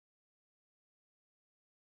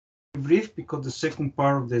brief because the second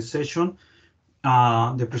part of the session,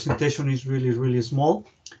 the presentation is really small.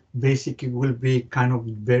 Basically, will be kind of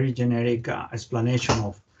very generic explanation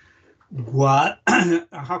of what,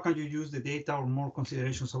 how can you use the data, or more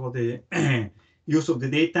considerations about the use of the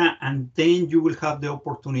data, and then you will have the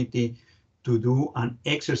opportunity to do an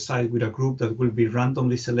exercise with a group that will be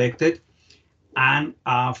randomly selected and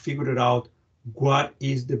figure out what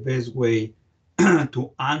is the best way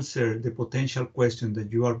to answer the potential question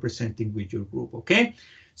that you are presenting with your group. Okay,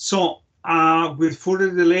 so with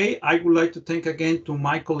further delay, I would like to thank again to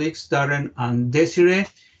my colleagues Darren and Desiree.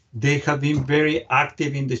 They have been very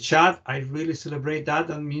active in the chat. I really celebrate that.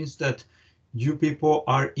 That means that you people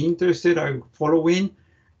are interested, are following.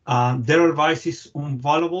 Their advice is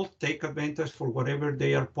invaluable. Take advantage for whatever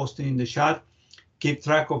they are posting in the chat. Keep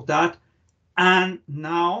track of that. And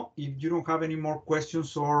now, if you don't have any more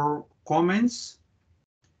questions or comments,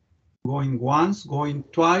 going once, going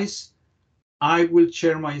twice, I will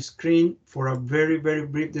share my screen for a very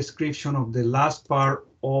brief description of the last part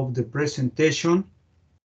of the presentation.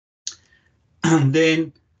 And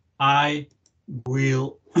then I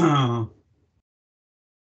will,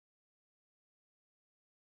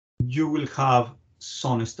 you will have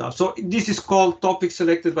some stuff. So this is called topics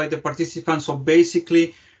selected by the participants. So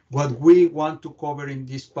basically, what we want to cover in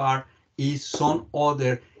this part is some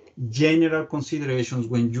other general considerations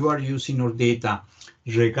when you are using our data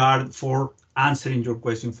for answering your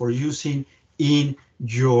question, for using in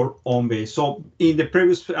your own base. So in the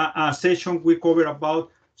previous session, we covered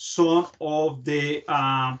about some of the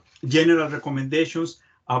general recommendations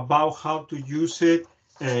about how to use it,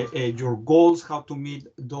 your goals, how to meet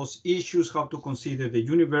those issues, how to consider the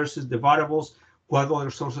universes, the variables, what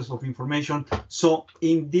other sources of information. So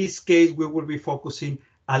in this case, we will be focusing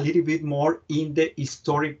a little bit more in the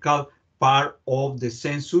historical part of the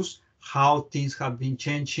census, how things have been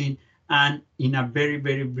changing, and in a very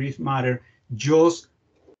brief manner, just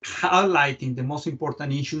highlighting the most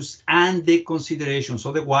important issues and the considerations.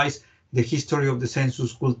 Otherwise, the history of the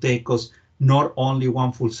census will take us not only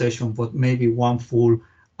one full session, but maybe one full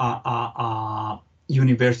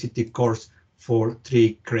university course for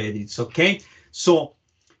 3 credits. Okay, so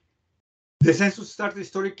the census started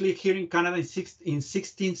historically here in Canada in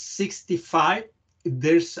 1665.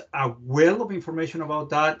 There's a wealth of information about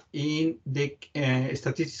that in the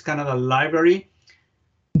Statistics Canada library.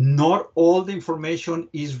 Not all the information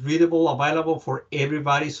is readable, available for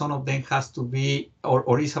everybody. Some of them has to be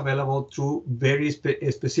or is available through very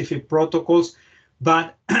specific protocols.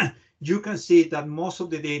 But you can see that most of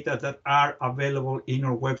the data that are available in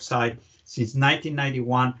our website since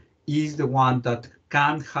 1991 is the one that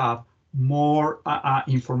can have more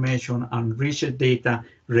information and richer data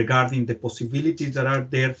regarding the possibilities that are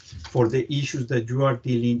there for the issues that you are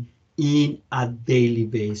dealing in a daily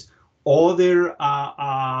basis. Other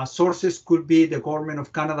sources could be the Government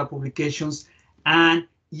of Canada publications and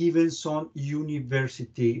even some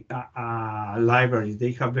university libraries.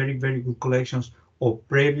 They have very good collections of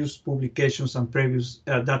previous publications and previous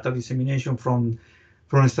data dissemination from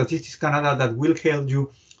Statistics Canada that will help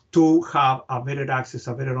you to have a better access,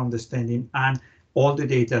 a better understanding, and all the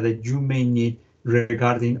data that you may need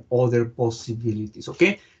regarding other possibilities.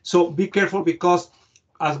 Okay, so be careful because,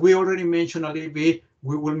 as we already mentioned a little bit,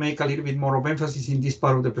 we will make a little bit more of emphasis in this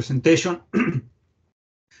part of the presentation.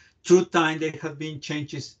 Through time, there have been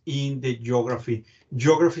changes in the geography.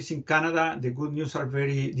 Geographies in Canada, the good news are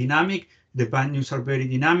very dynamic. The bad news are very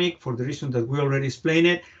dynamic for the reason that we already explained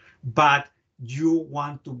it. But you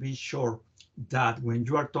want to be sure that when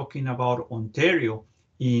you are talking about Ontario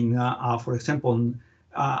in, for example,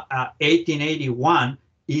 1881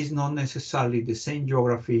 is not necessarily the same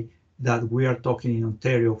geography that we are talking in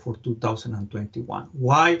Ontario for 2021.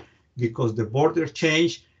 Why? Because the border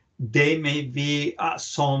changed. There may be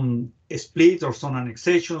some split or some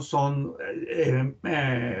annexations, some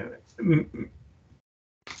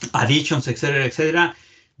additions, etc.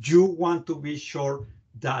 You want to be sure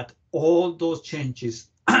that all those changes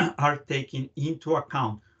are taken into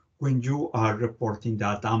account when you are reporting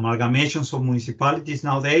data. Amalgamations of municipalities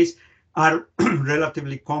nowadays are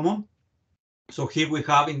relatively common. So here we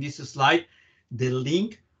have in this slide the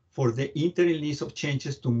link for the interim list of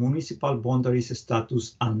changes to municipal boundaries,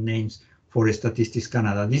 status, and names for Statistics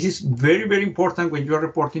Canada. This is very important when you are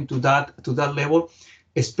reporting to that level,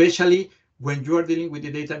 especially when you are dealing with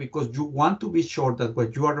the data, because you want to be sure that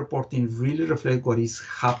what you are reporting really reflects what is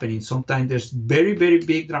happening. Sometimes there's very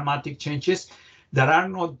big dramatic changes that are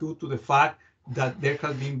not due to the fact that there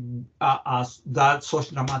has been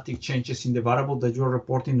such dramatic changes in the variable that you are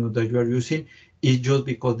reporting or that you are using. Is just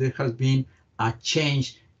because there has been a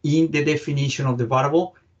change in the definition of the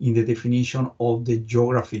variable in the definition of the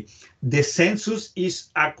geography. The census is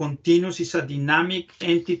a continuous, is a dynamic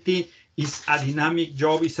entity, is a dynamic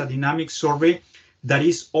job, is a dynamic survey that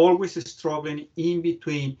is always struggling in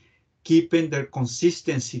between keeping their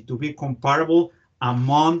consistency to be comparable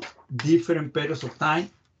among different periods of time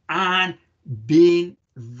and being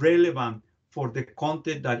relevant for the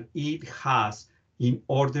content that it has in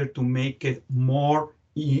order to make it more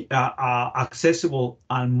accessible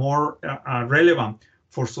and more relevant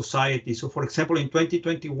for society. So for example, in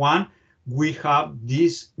 2021, we have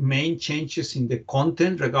these main changes in the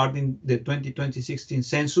content regarding the 2016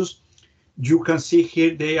 census. You can see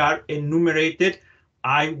here they are enumerated.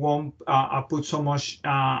 I won't put so much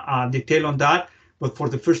detail on that, but for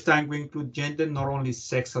the first time we include gender, not only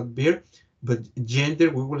sex at birth, but gender.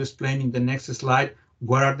 We will explain in the next slide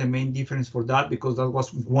what are the main differences for that, because that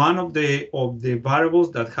was one of the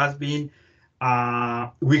variables that has been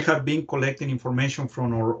we have been collecting information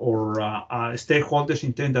from our stakeholders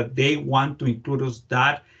in terms that they want to include us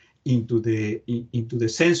that into the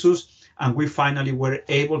census, and we finally were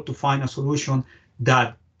able to find a solution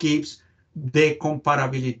that keeps the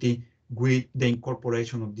comparability with the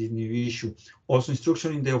incorporation of this new issue. Also,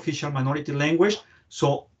 instruction in the official minority language.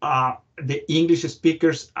 So the English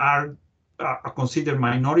speakers are considered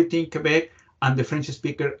minority in Quebec, and the French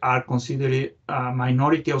speakers are considered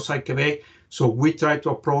minority outside Quebec. So we try to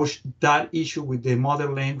approach that issue with the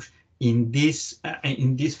mother language in this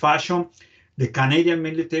fashion. The Canadian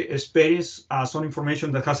military experience, some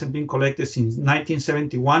information that hasn't been collected since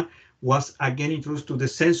 1971, was again introduced to the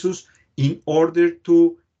census in order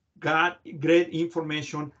to get great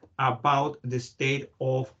information about the state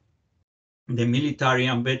of the military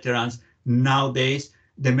and veterans nowadays,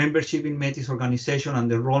 the membership in Métis organization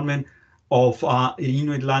and the enrollment of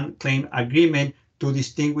Inuit Land Claim Agreement to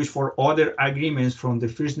distinguish for other agreements from the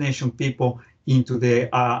First Nation people into the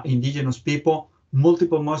indigenous people,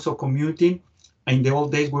 multiple modes of commuting. In the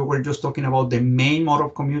old days, we were just talking about the main mode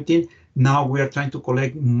of commuting. Now we are trying to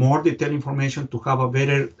collect more detailed information to have a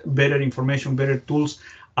better information, better tools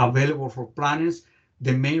available for planners.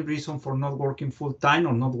 The main reason for not working full time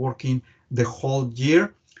or not working the whole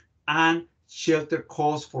year, and shelter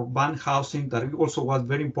costs for band housing. That also was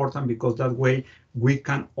very important because that way we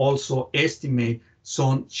can also estimate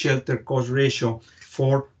some shelter cost ratio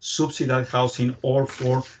for subsidized housing or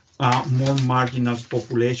for more marginal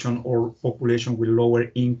population or population with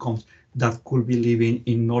lower incomes that could be living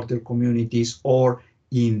in northern communities or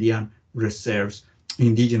Indian reserves,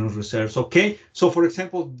 indigenous reserves. Okay, so for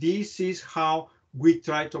example, this is how we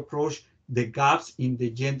try to approach the gaps in the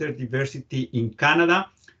gender diversity in Canada.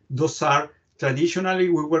 Those are traditionally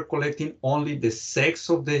we were collecting only the sex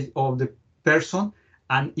of the person,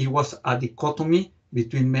 and it was a dichotomy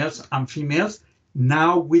between males and females.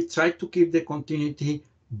 Now we try to keep the continuity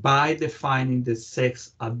by defining the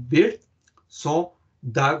sex at birth. So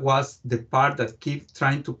that was the part that keep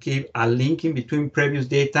trying to keep a link in between previous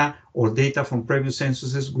data or data from previous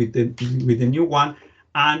censuses with the new one.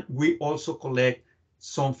 And we also collect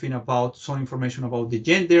some information about the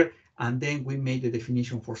gender, and then we made the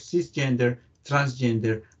definition for cisgender,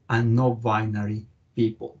 transgender, and non-binary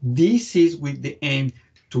people. This is with the aim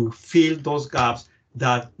to fill those gaps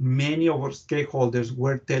that many of our stakeholders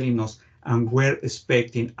were telling us and were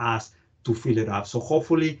expecting us to fill it up. So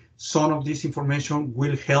hopefully some of this information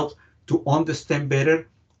will help to understand better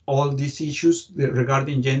all these issues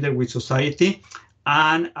regarding gender with society.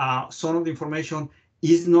 And some of the information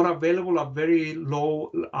is not available at very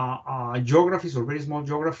low geographies or very small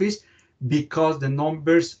geographies because the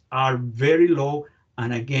numbers are very low.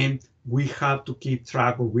 And again, we have to keep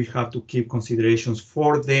track, or we have to keep considerations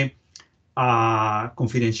for the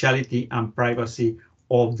confidentiality and privacy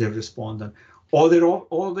of the respondent.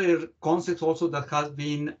 Other concepts also that has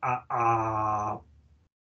been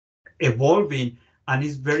evolving and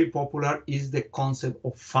is very popular is the concept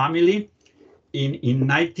of family. In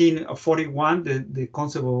 1941, the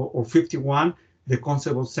concept or 51, the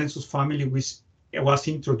concept of census family was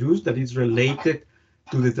introduced, that is related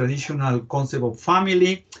to the traditional concept of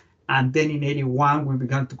family. And then in 81, we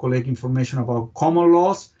began to collect information about common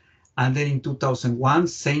laws. And then in 2001,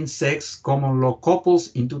 same-sex common law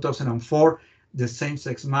couples. In 2004, the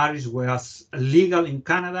same-sex marriage was legal in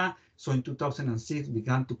Canada. So in 2006, we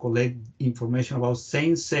began to collect information about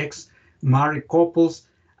same-sex married couples.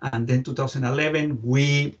 And then 2011,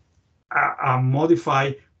 we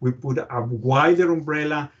modified, we put a wider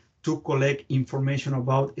umbrella to collect information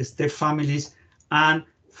about step families. And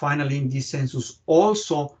finally, in this census,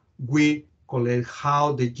 also, we collect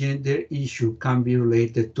how the gender issue can be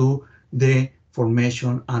related to the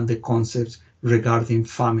formation and the concepts regarding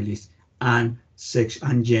families and sex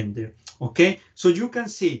and gender. Okay, so you can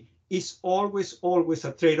see it's always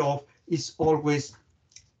a trade-off. It's always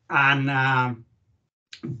an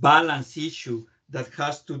balance issue that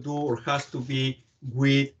has to do or has to be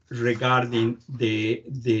with regarding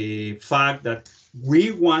the fact that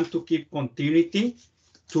we want to keep continuity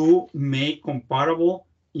to make comparable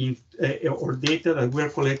or data that we're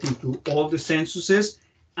collecting through all the censuses,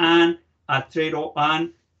 and a trade-off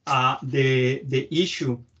and the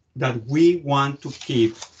issue that we want to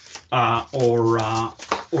keep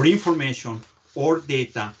or information or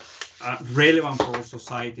data relevant for our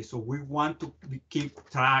society. So we want to keep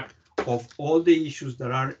track of all the issues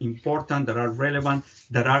that are important, that are relevant,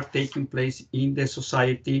 that are taking place in the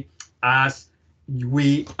society as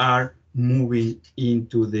we are moving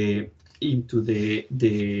into the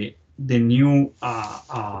new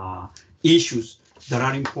issues that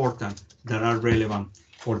are important, that are relevant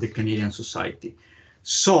for the Canadian society.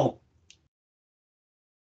 So,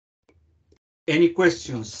 any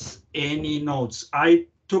questions? Any notes? I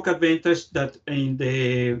took advantage that in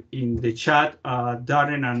the chat,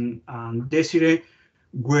 Darren and Desiree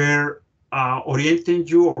were orienting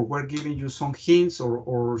you or were giving you some hints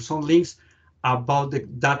or some links about the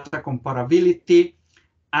data comparability.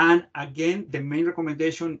 And again, the main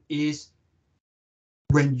recommendation is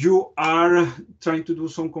when you are trying to do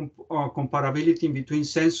some comparability in between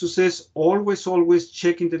censuses, always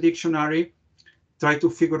check in the dictionary, try to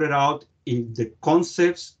figure it out if the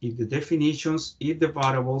concepts, if the definitions, if the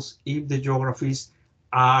variables, if the geographies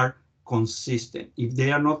are consistent. If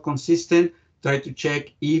they are not consistent, try to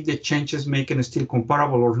check if the changes make it still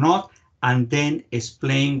comparable or not, and then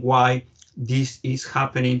explain why this is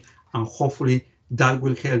happening, and hopefully that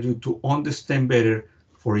will help you to understand better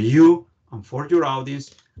for you and for your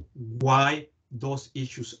audience why those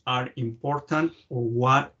issues are important or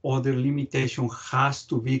what other limitation has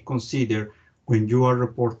to be considered when you are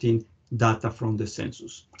reporting data from the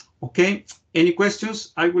census. Okay, any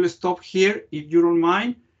questions? I will stop here if you don't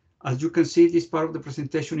mind. As you can see, this part of the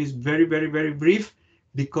presentation is very brief,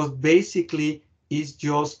 because basically it's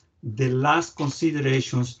just the last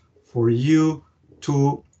considerations for you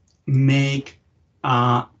to make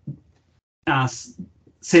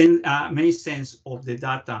make sense of the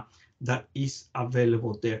data that is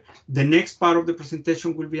available there. The next part of the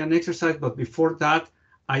presentation will be an exercise, but before that,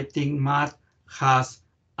 I think Matt has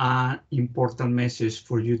an important message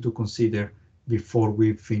for you to consider before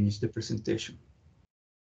we finish the presentation.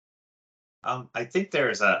 I think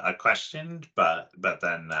there's a question, but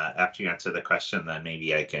then after you answer the question, then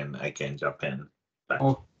maybe I can jump in.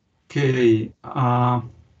 Okay.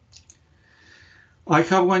 I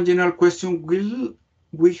have one general question. Will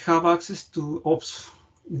we have access to? Oops,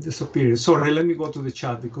 it disappeared. Sorry, let me go to the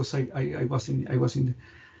chat because I was in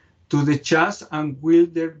to the chat, and will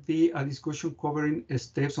there be a discussion covering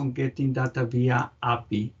steps on getting data via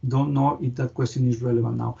API? Don't know if that question is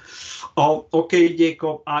relevant now. Oh, okay,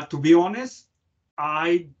 Jacob. To be honest,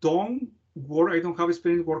 I don't have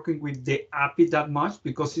experience working with the API that much,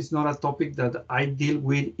 because it's not a topic that I deal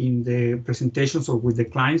with in the presentations or with the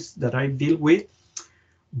clients that I deal with.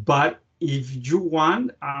 But if you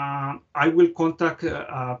want, I will contact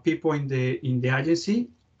people in the agency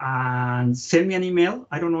and send me an email.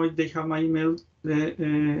 I don't know if they have my email,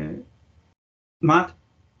 Matt.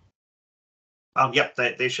 Yep,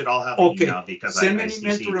 they should all have an email, because send me an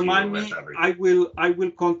email to remind me. I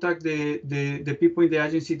will contact the people in the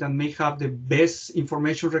agency that may have the best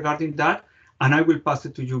information regarding that, and I will pass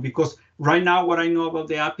it to you, because right now what I know about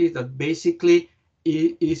the API is that basically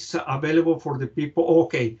it is available for the people.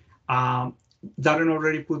 Okay, Darren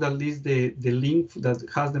already put at least the link that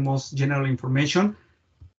has the most general information.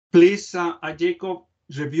 Please, Jacob,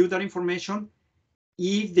 review that information.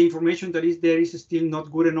 If the information that is there is still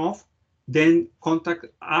not good enough, then contact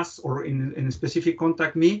us, or in a specific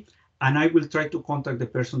contact me, and I will try to contact the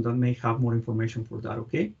person that may have more information for that,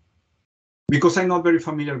 okay? Because I'm not very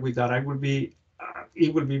familiar with that.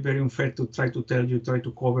 It will be very unfair to try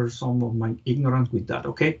to cover some of my ignorance with that,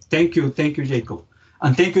 okay? Thank you, Jacob.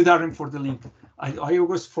 And thank you, Darren, for the link. I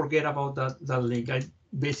always forget about that link. I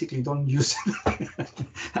basically don't use it,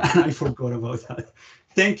 and I forgot about that.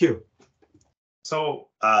 Thank you. So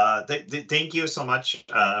thank you so much,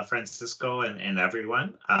 Francisco and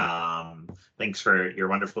everyone. Thanks for your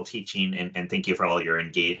wonderful teaching, and thank you for all your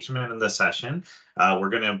engagement in the session. We're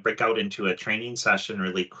going to break out into a training session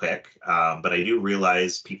really quick, but I do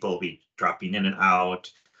realize people will be dropping in and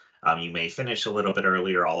out. You may finish a little bit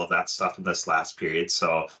earlier, all of that stuff in this last period.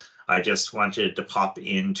 So I just wanted to pop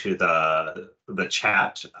into the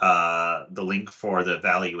chat the link for the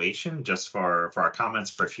evaluation, just for our comments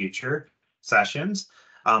for future sessions.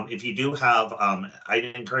 If you do have, I'd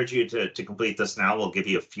encourage you to complete this now. We'll give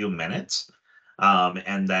you a few minutes.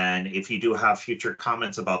 And then if you do have future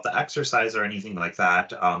comments about the exercise or anything like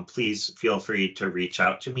that, please feel free to reach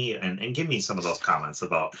out to me and give me some of those comments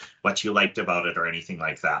about what you liked about it or anything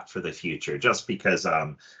like that for the future, just because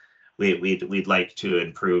we'd like to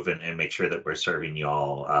improve and make sure that we're serving you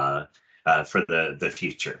all for the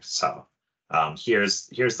future. So here's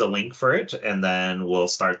the link for it, and then we'll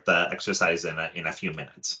start the exercise in a few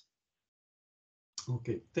minutes.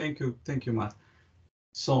 Okay, thank you, Matt.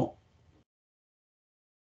 So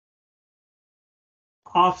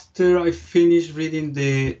after I finish reading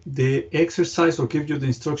the exercise or give you the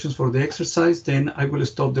instructions for the exercise, then I will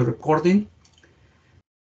stop the recording.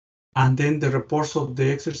 And then the reports of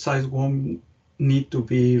the exercise won't need to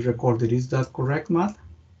be recorded. Is that correct, Matt?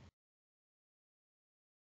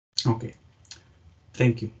 Okay,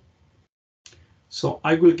 thank you. So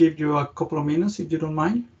I will give you a couple of minutes, if you don't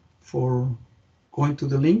mind, for going to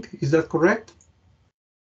the link. Is that correct?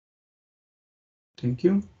 Thank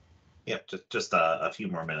you. Yep, just a few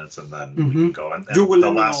more minutes and then we can go. And you will the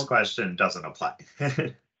last question doesn't apply.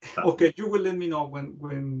 Okay, you will let me know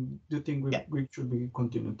when you think we should be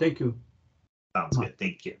continuing. Thank you. Sounds good.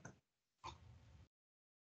 Thank you.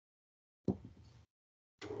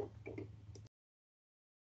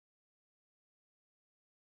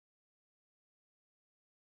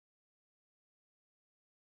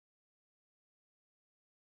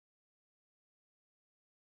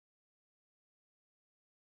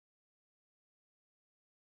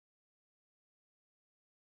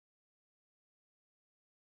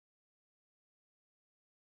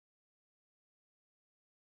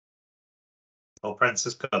 Well,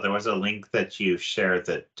 Francisco, there was a link that you shared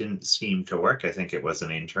that didn't seem to work. I think it was an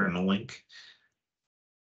internal link.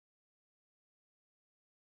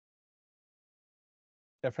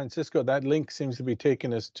 Yeah, Francisco, that link seems to be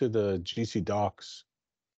taking us to the GC docs.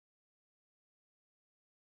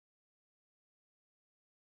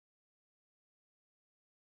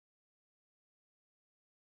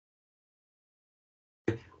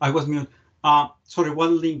 I was mute. Sorry, what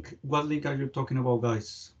link are you talking about,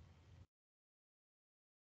 guys?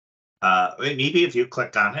 Maybe if you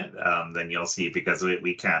click on it, then you'll see, because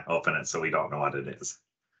we can't open it, so we don't know what it is.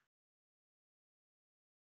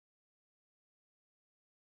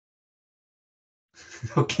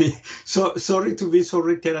 Okay, so sorry to be so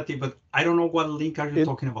reiterative, but I don't know what link are you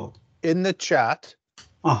talking about. In the chat,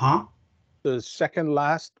 the second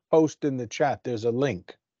last post in the chat, there's a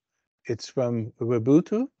link. It's from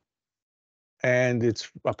Ubuntu, and it's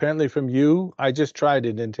apparently from you. I just tried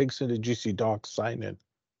it and it takes you to GC docs sign in.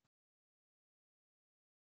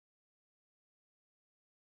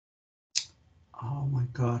 Oh my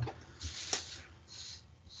God.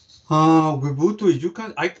 Ubuntu, you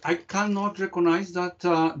can. I cannot recognize that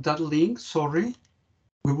that link. Sorry,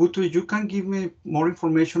 Ubuntu, you can give me more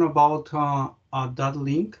information about that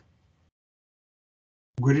link.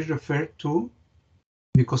 Will it refer to?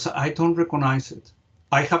 Because I don't recognize it.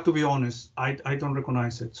 I have to be honest. I don't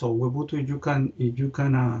recognize it. So Ubuntu, if you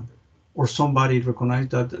can, or somebody recognize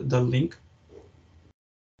that link.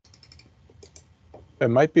 It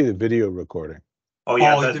might be the video recording. Oh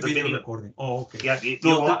yeah, the video recording. Oh, okay. Yeah, you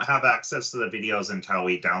won't have access to the videos until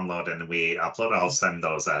we download and we upload. I'll send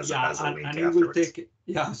those as a link afterwards. It will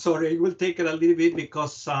take, sorry, it will take it a little bit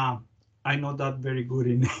because I'm not that very good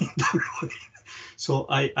in downloading. So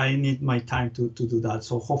I need my time to do that.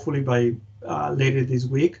 So hopefully by later this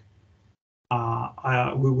week, we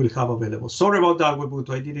will have available. Sorry about that,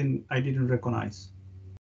 Ubuntu. I didn't recognize.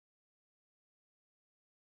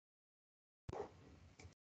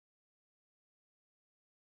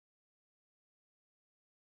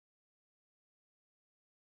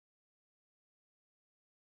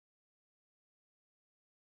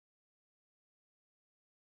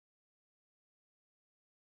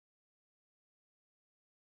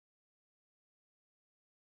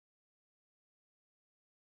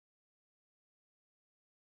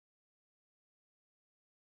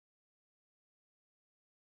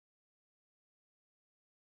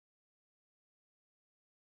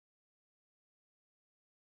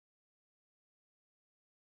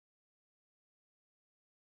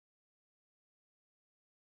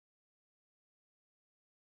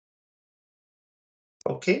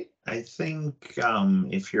 Okay, I think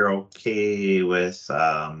if you're okay with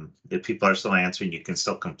if people are still answering, you can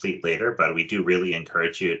still complete later, but we do really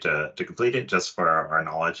encourage you to complete it just for our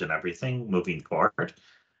knowledge and everything moving forward.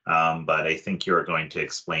 But I think you're going to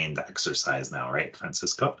explain the exercise now, right,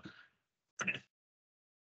 Francisco?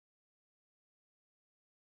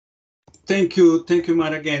 Thank you,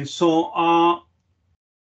 Matt, again. So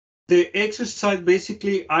The exercise,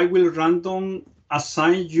 basically, I will random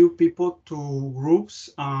assign you people to groups.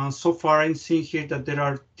 So far, I'm seeing here that there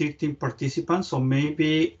are 13 participants. So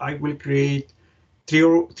maybe I will create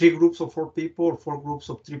three groups of 4 people or 4 groups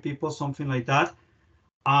of 3 people, something like that.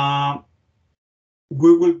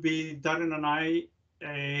 We will be, Darren and I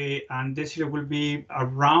and Desiree will be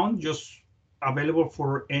around, just available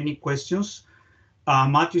for any questions.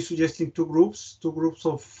 Matthew suggesting 2 groups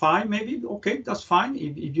of 5, maybe. Okay, that's fine.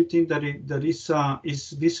 If you think that that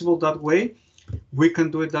is visible that way, we can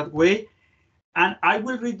do it that way. And I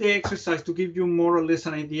will read the exercise to give you more or less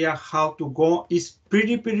an idea how to go. It's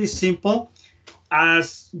pretty simple.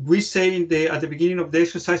 As we say at the beginning of the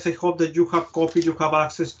exercise, I hope that you have copied, you have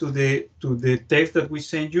access to the text that we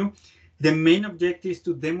send you. The main objective is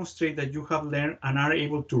to demonstrate that you have learned and are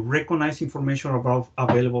able to recognize information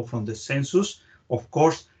available from the census. Of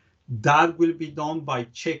course, that will be done by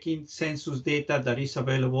checking census data that is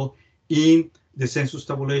available in the census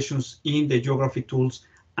tabulations, in the geography tools,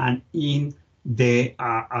 and in the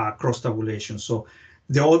cross tabulation. So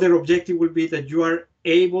the other objective will be that you are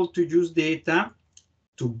able to use data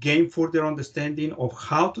to gain further understanding of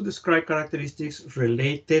how to describe characteristics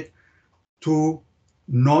related to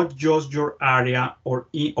not just your area or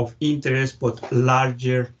of interest, but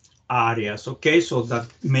larger areas. Okay, so that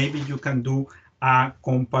maybe you can do a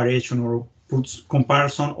comparison or do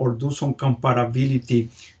some comparability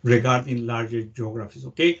regarding larger geographies.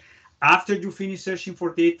 Okay, after you finish searching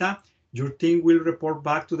for data, your team will report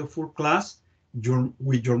back to the full class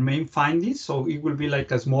with your main findings. So it will be like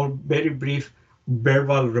a small, very brief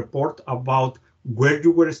verbal report about where you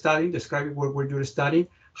were studying, describing where you were studying,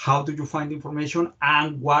 how do you find information,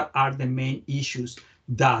 and what are the main issues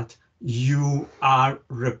that you are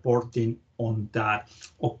reporting on that.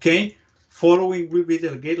 Okay, following will be the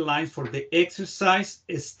guidelines for the exercise.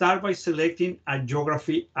 Start by selecting a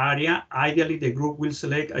geography area. Ideally, the group will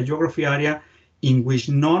select a geography area in which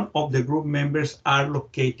none of the group members are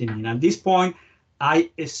located in. At this point, I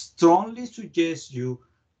strongly suggest you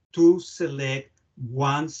to select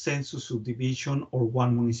one census subdivision or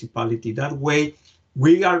one municipality. That way,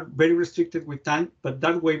 we are very restricted with time, but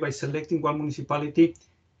that way, by selecting one municipality,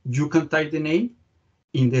 you can type the name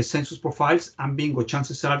in the census profiles, and bingo,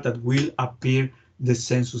 chances are that will appear the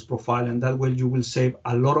census profile, and that way you will save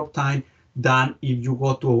a lot of time than if you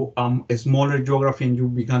go to a smaller geography and you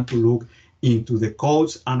begin to look into the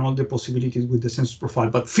codes and all the possibilities with the census profile.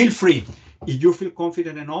 But feel free, if you feel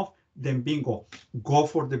confident enough, then bingo, go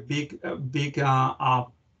for the big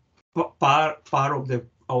part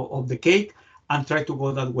of the cake and try to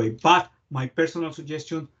go that way. But my personal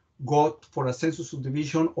suggestion, go for a census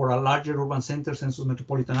subdivision or a larger urban center, census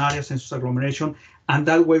metropolitan area, census agglomeration, and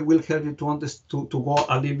that way will help you to go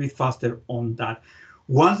a little bit faster on that.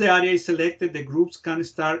 Once the area is selected, the groups can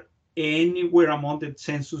start anywhere among the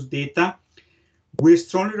census data. We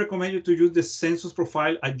strongly recommend you to use the census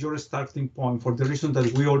profile at your starting point for the reason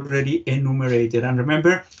that we already enumerated. And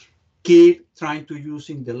remember, keep trying to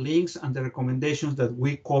using the links and the recommendations that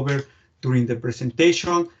we cover during the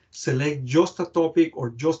presentation. Select just a topic or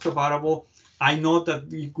just a variable. I know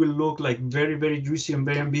that it will look like very juicy and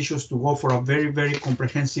very ambitious to go for a very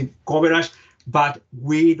comprehensive coverage, but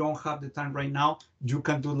we don't have the time right now. You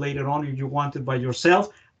can do it later on if you want it by yourself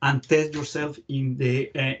and test yourself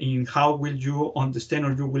in how will you understand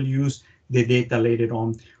or you will use the data later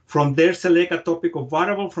on. From there, select a topic or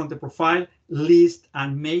variable from the profile list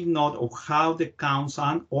and make note of how the counts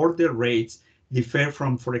and or the rates differ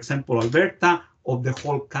from, for example, Alberta of the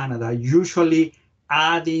whole Canada. Usually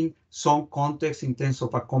adding some context in terms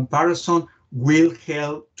of a comparison will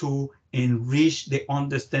help to enrich the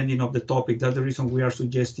understanding of the topic. That's the reason we are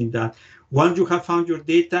suggesting that. Once you have found your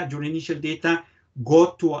data, your initial data,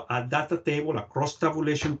 go to a data table, a cross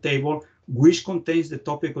tabulation table, which contains the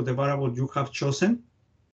topic of the variable you have chosen.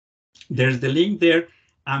 There's the link there,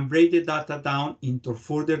 and break the data down into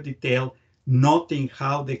further detail, noting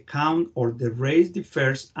how the count or the race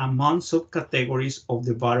differs among subcategories of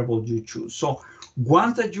the variable you choose. So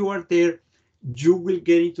once that you are there, you will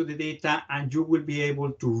get into the data and you will be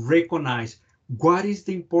able to recognize what is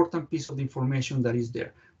the important piece of information that is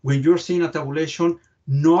there. When you're seeing a tabulation,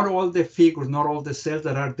 not all the figures, not all the cells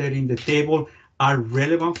that are there in the table are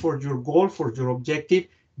relevant for your goal, for your objective.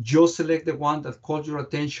 Just select the one that calls your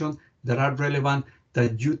attention, that are relevant,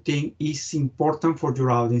 that you think is important for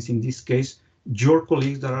your audience, in this case, your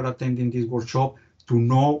colleagues that are attending this workshop, to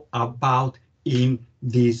know about in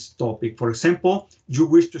this topic. For example, you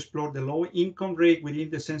wish to explore the low income rate within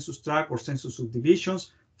the census tract or census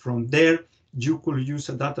subdivisions. From there, you could use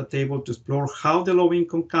a data table to explore how the low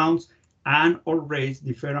income counts and or rates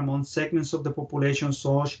differ among segments of the population,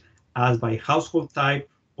 such as by household type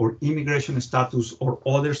or immigration status or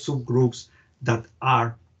other subgroups that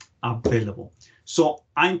are available. So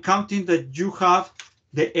I'm counting that you have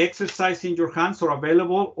the exercise in your hands or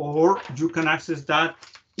available, or you can access that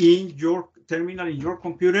in your terminal, in your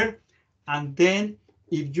computer. And then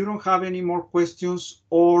if you don't have any more questions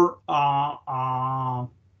or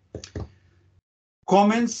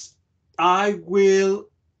comments, I will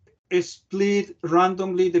split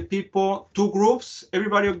randomly the people, 2 groups.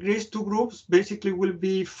 Everybody agrees 2 groups, basically will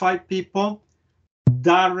be 5 people.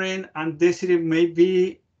 Darren and Desiree may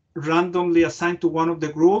be randomly assigned to one of the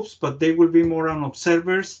groups, but they will be more on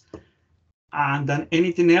observers. And than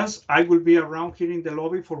anything else, I will be around here in the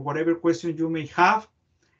lobby for whatever questions you may have.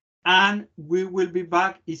 And we will be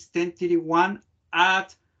back. It's 10:31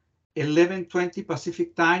 at 11:20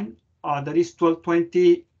 Pacific time. That is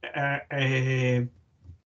 12:20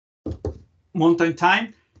 Mountain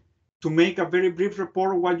time, to make a very brief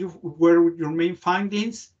report of what were your main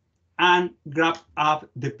findings and wrap up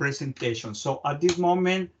the presentation. So at this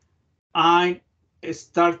moment, I'm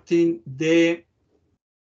starting the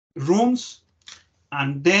rooms,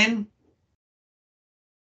 and then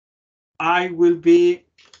I will be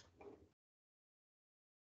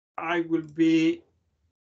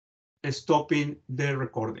stopping the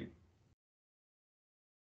recording.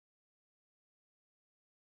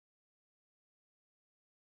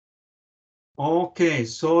 Okay,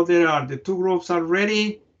 so there are the 2 groups are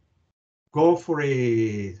ready. Go for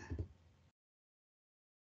it.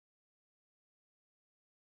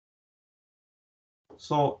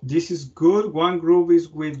 So this is good. One group is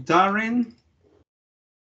with Darren.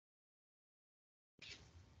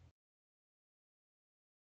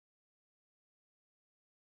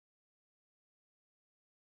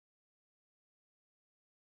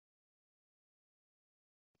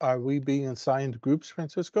 Are we being assigned groups,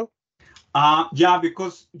 Francisco? Yeah,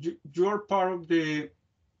 because you're part of the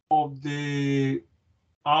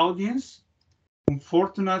audience.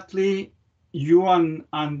 Unfortunately, you and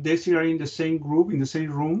Desi are in the same group, in the same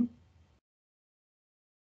room.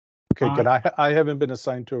 Okay, good. I haven't been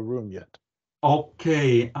assigned to a room yet.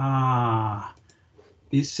 Okay.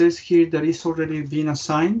 It says here that it's already been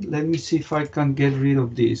assigned. Let me see if I can get rid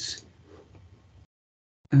of this.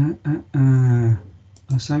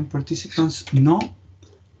 Assign participants. No.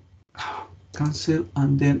 Cancel,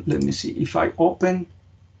 and then let me see if I open.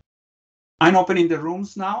 I'm opening the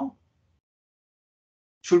rooms now.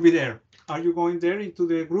 Should be there. Are you going there into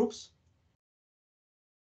the groups?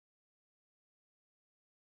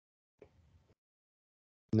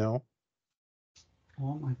 No.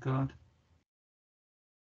 Oh my God.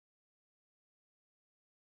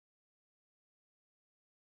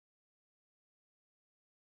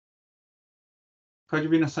 Have you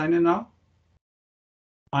been assigned now?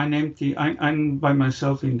 I'm empty. I'm by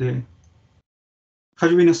myself in the.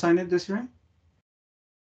 Have you been assigned, Desiree?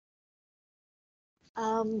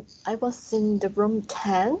 I was in the room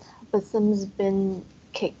 10, but someone's been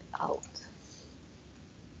kicked out.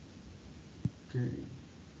 Okay.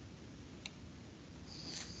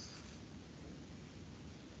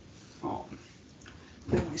 Oh,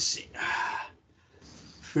 let me see.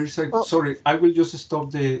 First, sorry, I will just stop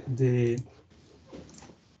the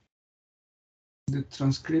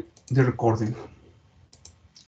transcript, the recording.